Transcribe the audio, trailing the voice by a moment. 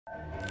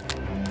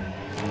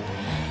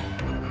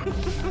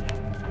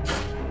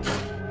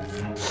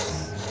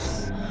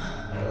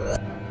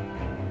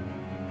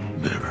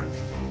Never.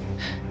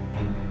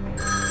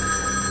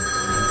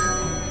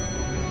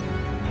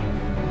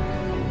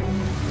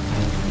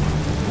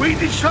 We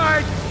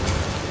decide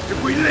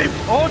if we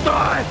live or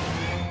die.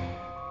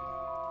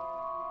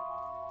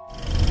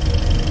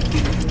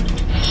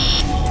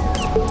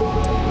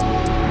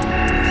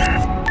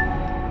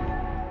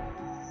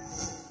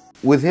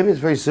 With him, it's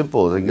very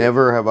simple. Like,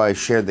 never have I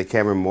shared the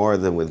camera more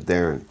than with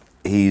Darren.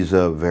 He's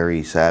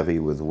very savvy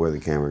with where the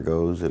camera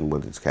goes and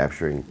what it's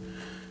capturing,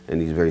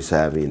 and he's very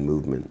savvy in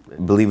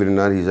movement. Believe it or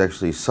not, he's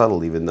actually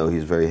subtle, even though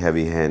he's very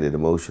heavy-handed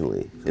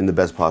emotionally, in the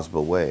best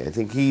possible way. I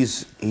think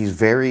he's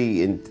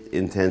very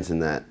intense in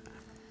that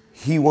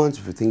he wants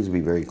for things to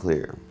be very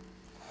clear.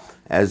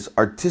 As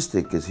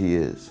artistic as he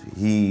is,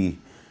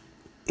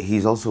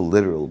 he's also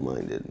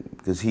literal-minded,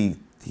 because he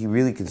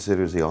really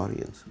considers the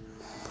audience.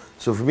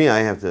 So for me, I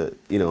have to,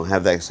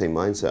 have that same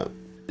mindset.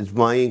 It's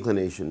my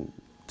inclination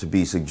to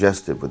be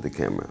suggestive with the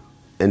camera.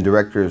 And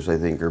directors, I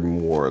think, are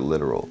more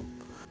literal.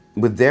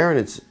 With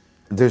Darren,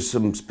 there's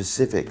some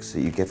specifics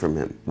that you get from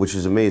him, which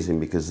is amazing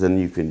because then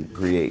you can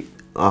create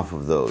off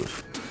of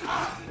those.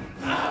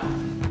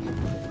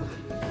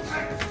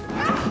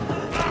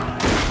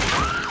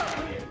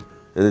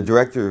 And the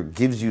director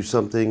gives you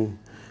something,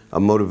 a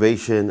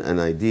motivation, an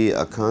idea,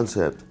 a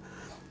concept,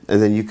 and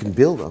then you can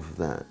build off of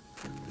that.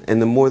 And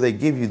the more they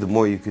give you, the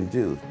more you can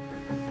do.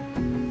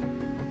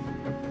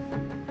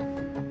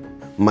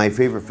 My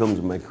favorite films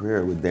in my career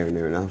are with Darren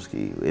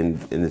Aronofsky, and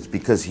it's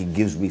because he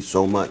gives me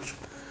so much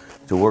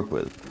to work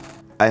with.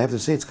 I have to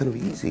say it's kind of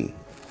easy.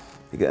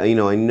 I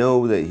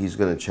know that he's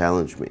going to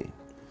challenge me,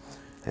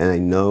 and I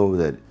know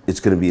that it's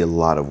going to be a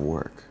lot of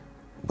work,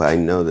 but I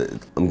know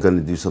that I'm going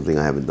to do something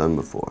I haven't done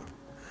before.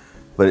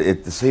 But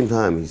at the same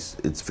time,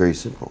 it's very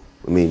simple.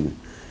 I mean,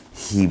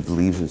 he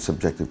believes in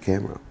subjective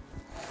camera.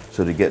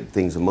 So to get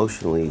things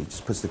emotionally, he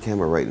just puts the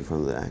camera right in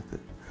front of the actor,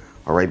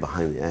 or right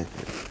behind the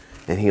actor,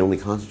 and he only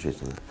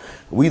concentrates on that.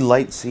 We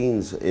light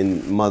scenes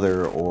in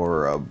Mother,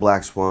 or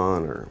Black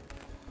Swan, or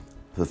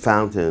The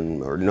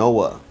Fountain, or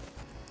Noah.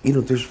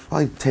 There's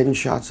probably 10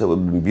 shots that would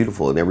have been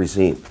beautiful in every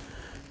scene,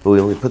 but we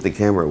only put the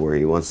camera where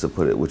he wants to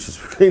put it, which is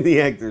in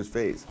the actor's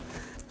face.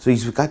 So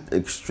he's got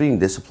extreme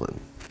discipline.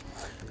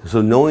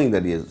 So knowing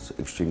that he has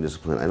extreme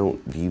discipline, I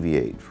don't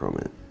deviate from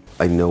it.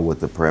 I know what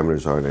the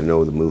parameters are, and I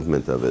know the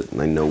movement of it,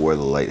 and I know where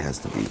the light has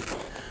to be.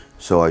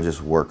 So I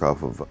just work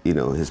off of,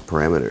 his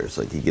parameters.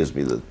 Like, he gives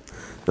me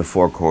the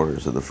four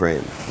corners of the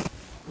frame,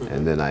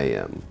 and then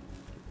I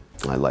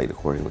light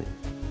accordingly.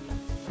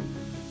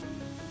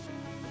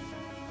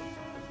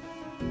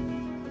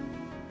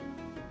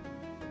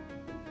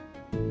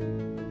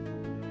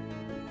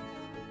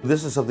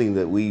 This is something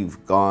that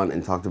we've gone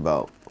and talked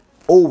about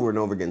over and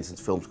over again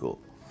since film school.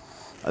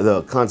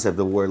 The concept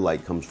of where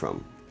light comes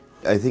from.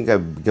 I think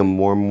I've become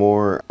more and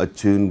more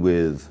attuned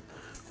with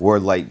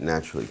where light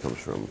naturally comes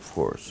from, of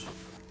course.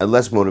 And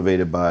less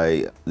motivated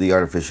by the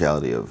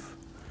artificiality of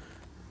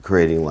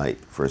creating light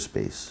for a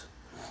space.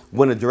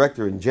 When a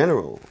director in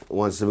general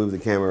wants to move the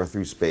camera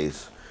through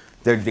space,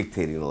 they're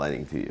dictating the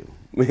lighting to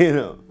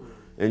you,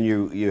 and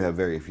you have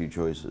very few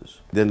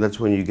choices. Then that's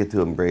when you get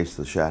to embrace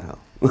the shadow.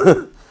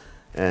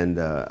 And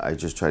I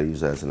just try to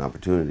use that as an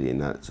opportunity and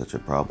not such a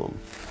problem.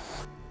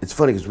 It's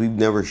funny because we've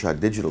never shot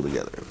digital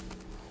together.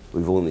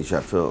 We've only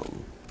shot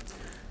film.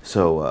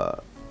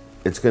 So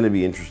it's going to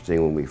be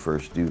interesting when we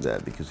first do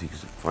that, because he can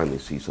finally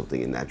see something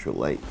in natural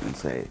light and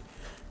say,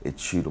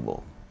 it's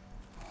shootable.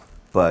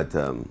 But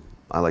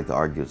I like to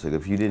argue, it's like,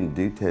 if you didn't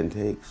do 10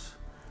 takes,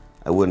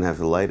 I wouldn't have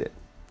to light it.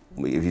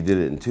 If you did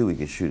it in 2, we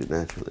could shoot it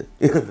naturally.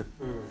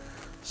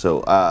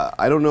 So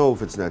I don't know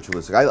if it's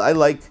naturalistic. I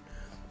like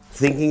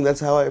thinking that's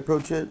how I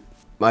approach it.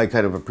 I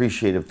kind of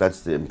appreciate if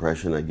that's the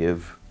impression I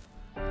give.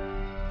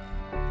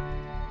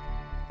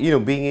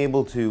 Being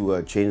able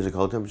to change the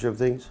color temperature of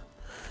things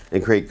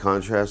and create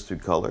contrast through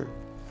color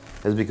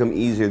has become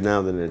easier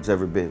now than it's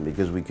ever been,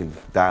 because we can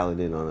dial it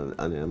in on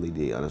an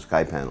LED, on a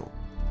sky panel.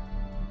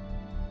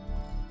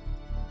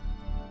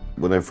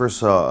 When I first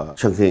saw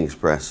Chungking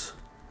Express,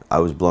 I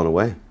was blown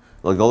away.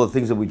 Like, all the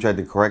things that we tried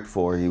to correct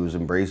for, he was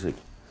embracing,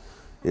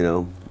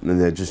 and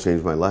that just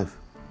changed my life.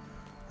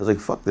 I was like,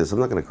 fuck this, I'm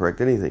not gonna correct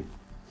anything.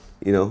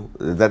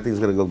 That thing's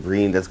gonna go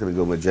green, that's gonna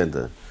go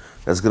magenta.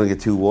 That's gonna get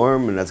too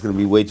warm, and that's gonna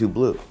be way too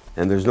blue.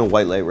 And there's no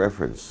white light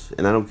reference,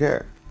 and I don't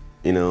care.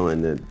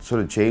 And it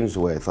sort of changed the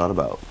way I thought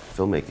about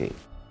filmmaking.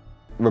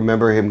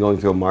 Remember him going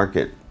through a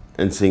market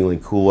and seeing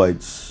like cool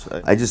whites.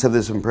 I just have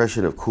this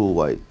impression of cool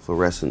white,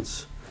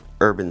 fluorescence,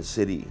 urban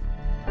city.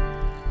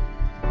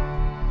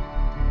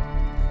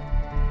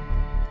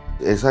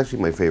 It's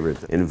actually my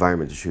favorite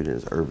environment to shoot in,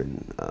 is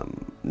urban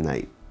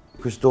night.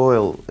 Chris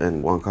Doyle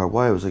and Wong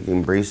Kar-wai was like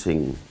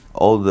embracing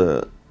all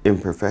the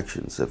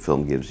imperfections that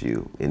film gives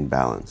you in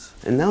balance.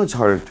 And now it's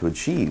harder to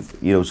achieve.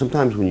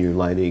 Sometimes when you're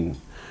lighting,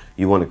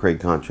 you want to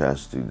create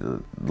contrast through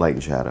the light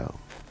and shadow.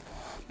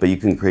 But you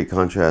can create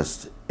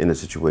contrast in a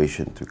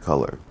situation through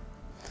color.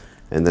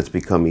 And that's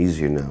become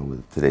easier now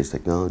with today's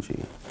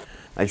technology.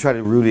 I try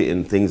to root it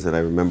in things that I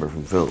remember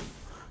from film,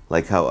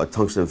 like how a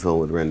tungsten film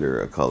would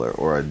render a color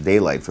or a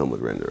daylight film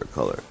would render a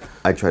color.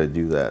 I try to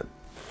do that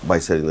by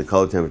setting the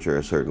color temperature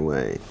a certain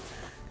way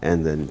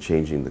and then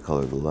changing the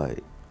color of the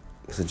light.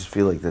 Because I just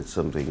feel like that's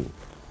something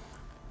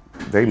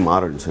very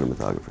modern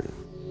cinematography.